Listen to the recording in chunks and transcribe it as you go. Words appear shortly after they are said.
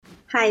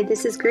Hi,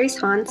 this is Grace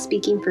Hahn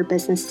speaking for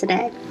Business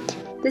Today.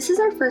 This is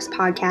our first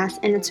podcast,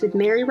 and it's with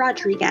Mary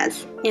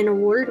Rodriguez, an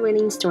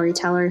award-winning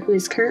storyteller who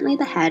is currently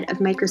the head of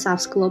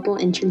Microsoft's Global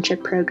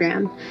Internship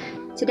Program.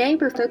 Today,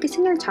 we're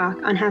focusing our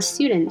talk on how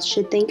students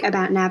should think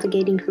about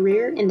navigating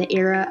career in the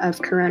era of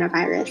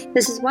coronavirus.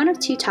 This is one of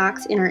two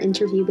talks in our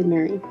interview with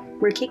Mary.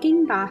 We're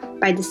kicking it off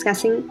by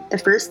discussing the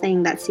first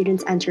thing that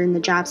students enter in the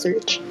job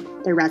search,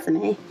 their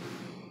resume.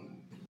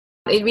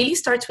 It really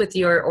starts with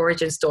your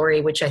origin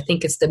story, which I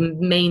think is the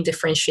main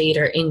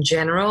differentiator in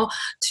general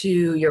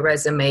to your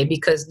resume,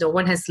 because no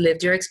one has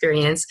lived your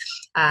experience.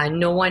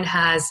 No one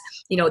has,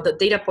 the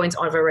data points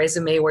on a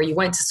resume where you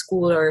went to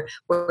school or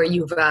where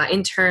you've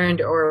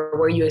interned or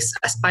where you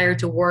aspire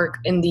to work.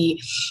 And the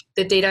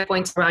data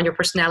points around your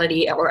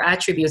personality or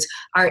attributes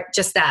are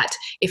just that.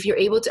 If you're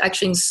able to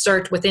actually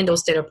insert within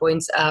those data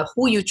points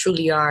who you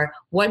truly are,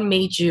 what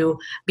made you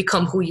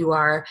become who you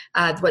are,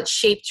 what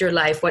shaped your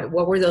life, what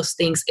were those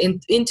things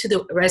into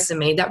the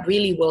resume, that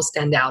really will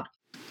stand out.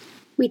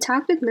 We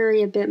talked with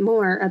Mary a bit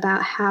more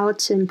about how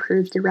to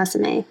improve the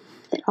resume.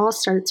 It all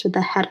starts with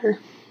the header.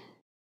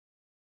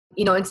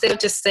 Instead of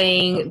just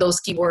saying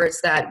those keywords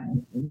that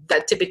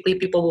typically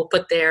people will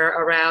put there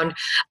around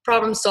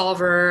problem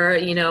solver,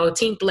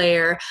 team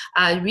player,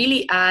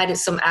 really add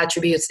some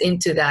attributes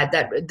into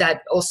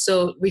that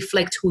also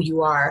reflect who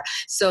you are.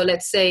 So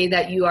let's say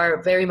that you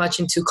are very much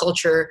into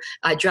culture,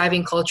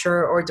 driving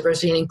culture or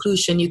diversity and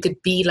inclusion. You could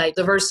be like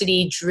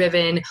diversity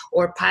driven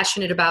or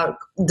passionate about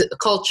the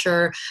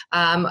culture.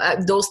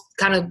 Those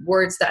kind of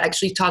words that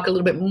actually talk a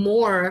little bit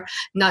more,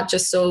 not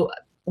just so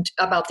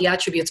about the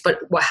attributes, but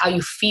how you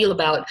feel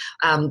about,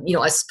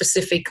 a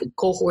specific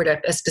cohort,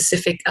 a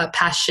specific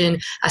passion,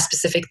 a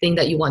specific thing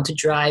that you want to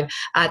drive.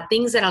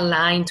 Things that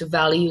align to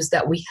values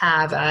that we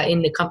have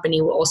in the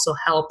company will also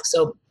help.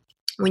 So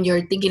when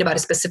you're thinking about a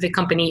specific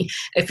company,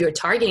 if you're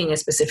targeting a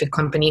specific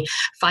company,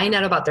 find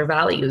out about their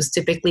values.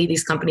 Typically,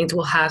 these companies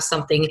will have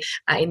something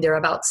in their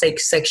About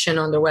section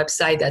on their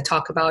website that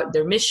talk about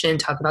their mission,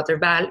 talk about their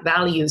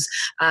values.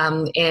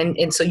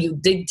 And so you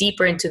dig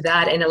deeper into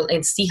that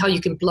and see how you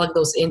can plug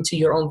those into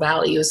your own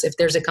values. If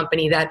there's a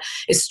company that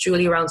is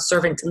truly around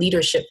servant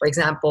leadership, for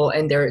example,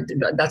 and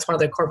that's one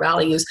of their core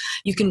values,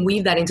 you can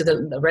weave that into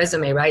the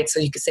resume, right? So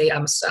you could say,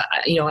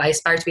 I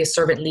aspire to be a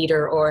servant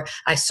leader, or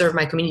I serve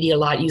my community a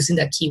lot, using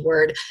that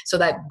keyword. So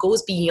that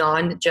goes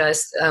beyond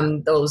just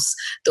those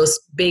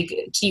big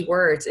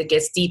keywords. It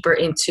gets deeper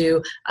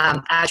into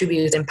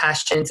attributes and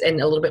passions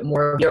and a little bit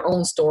more of your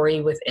own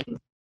story within.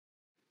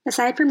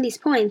 Aside from these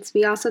points,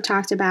 we also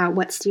talked about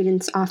what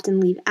students often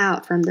leave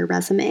out from their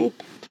resume.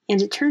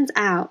 And it turns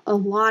out a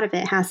lot of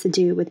it has to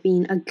do with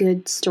being a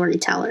good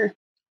storyteller.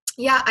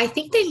 Yeah, I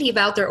think they leave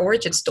out their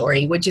origin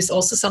story, which is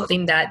also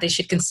something that they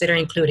should consider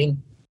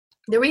including.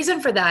 The reason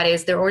for that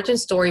is their origin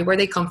story, where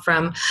they come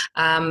from,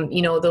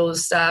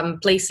 those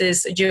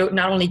places,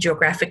 not only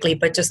geographically,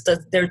 but just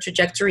their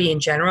trajectory in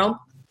general.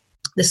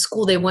 The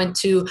school they went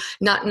to,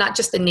 not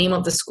just the name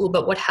of the school,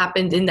 but what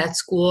happened in that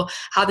school.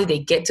 How did they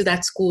get to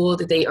that school?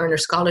 Did they earn a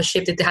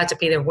scholarship? Did they have to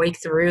pay their way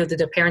through? Did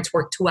their parents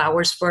work 2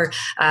 hours for,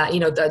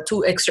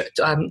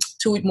 the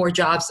two more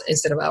jobs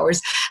instead of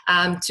hours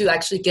to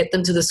actually get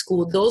them to the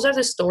school? Those are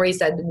the stories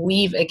that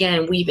weave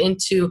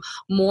into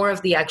more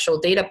of the actual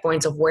data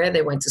points of where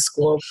they went to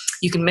school.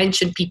 You can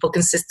mention people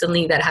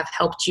consistently that have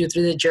helped you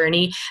through the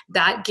journey.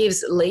 That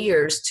gives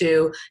layers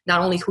to not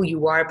only who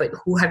you are, but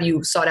who have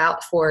you sought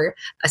out for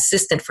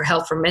assistance, for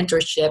help, for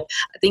mentorship,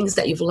 things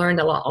that you've learned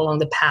along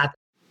the path.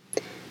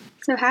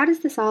 So how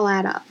does this all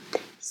add up?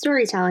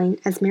 Storytelling,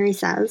 as Mary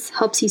says,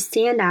 helps you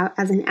stand out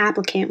as an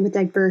applicant with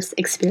diverse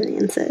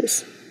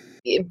experiences.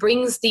 It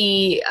brings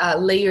the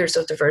layers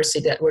of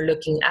diversity that we're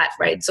looking at,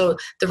 right? So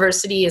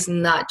diversity is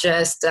not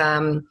just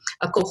a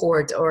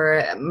cohort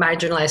or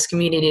marginalized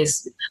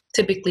communities.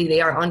 Typically,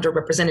 they are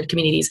underrepresented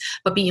communities.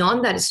 But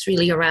beyond that, it's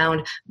really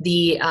around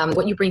the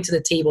what you bring to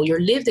the table, your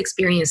lived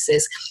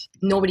experiences.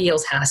 Nobody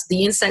else has.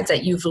 The insights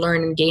that you've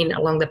learned and gained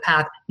along the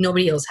path,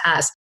 nobody else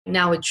has.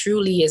 Now it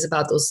truly is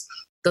about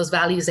those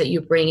values that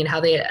you bring and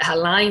how they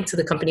align to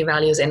the company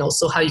values, and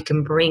also how you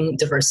can bring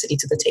diversity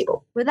to the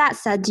table. With that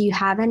said, do you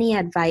have any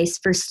advice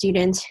for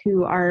students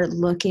who are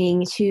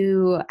looking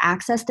to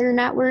access their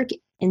network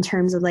in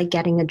terms of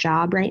getting a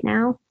job right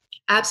now?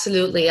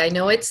 Absolutely. I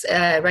know it's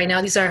right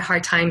now, these are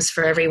hard times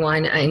for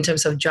everyone in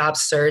terms of job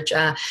search.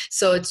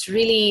 So it's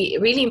really,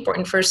 really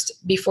important first,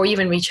 before you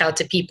even reach out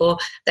to people,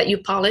 that you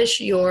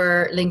polish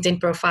your LinkedIn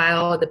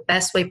profile the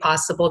best way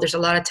possible. There's a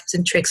lot of tips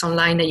and tricks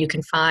online that you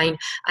can find.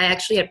 I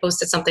actually had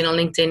posted something on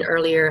LinkedIn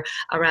earlier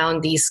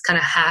around these kind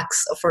of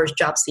hacks for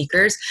job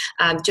seekers.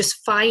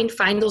 Just find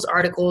those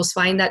articles,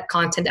 find that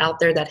content out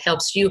there that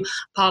helps you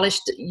polish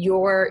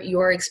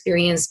your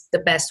experience the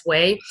best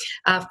way.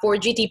 For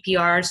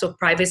GDPR, so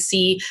privacy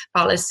privacy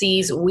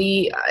policies.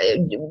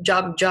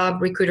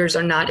 Job recruiters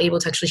are not able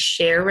to actually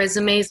share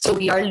resumes. So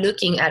we are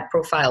looking at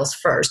profiles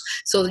first.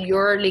 So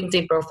your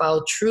LinkedIn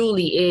profile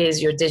truly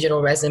is your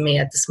digital resume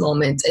at this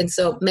moment. And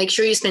so make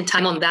sure you spend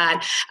time on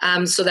that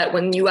so that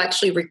when you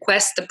actually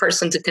request the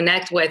person to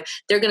connect with,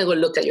 they're going to go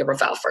look at your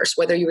profile first.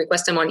 Whether you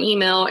request them on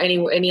email,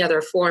 any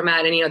other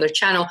format, any other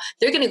channel,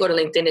 they're going to go to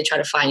LinkedIn and try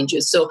to find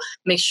you. So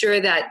make sure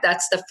that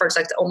that's the first,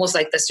 like almost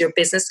like that's your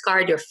business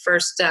card, your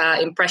first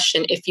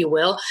impression, if you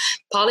will.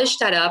 Polish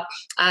that up,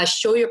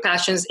 show your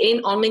passions.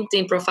 On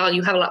LinkedIn profile,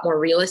 you have a lot more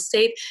real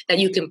estate that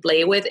you can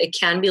play with. It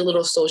can be a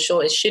little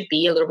social. It should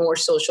be a little more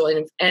social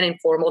and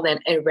informal than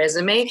a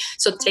resume.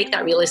 So take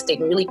that real estate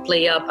and really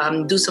play up,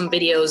 do some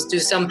videos, do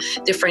some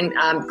different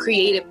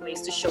creative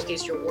ways to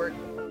showcase your work.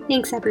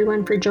 Thanks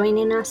everyone for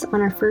joining us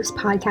on our first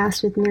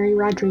podcast with Mary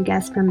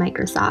Rodriguez from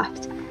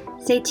Microsoft.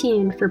 Stay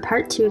tuned for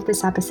part 2 of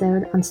this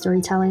episode on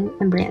storytelling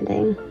and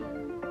branding.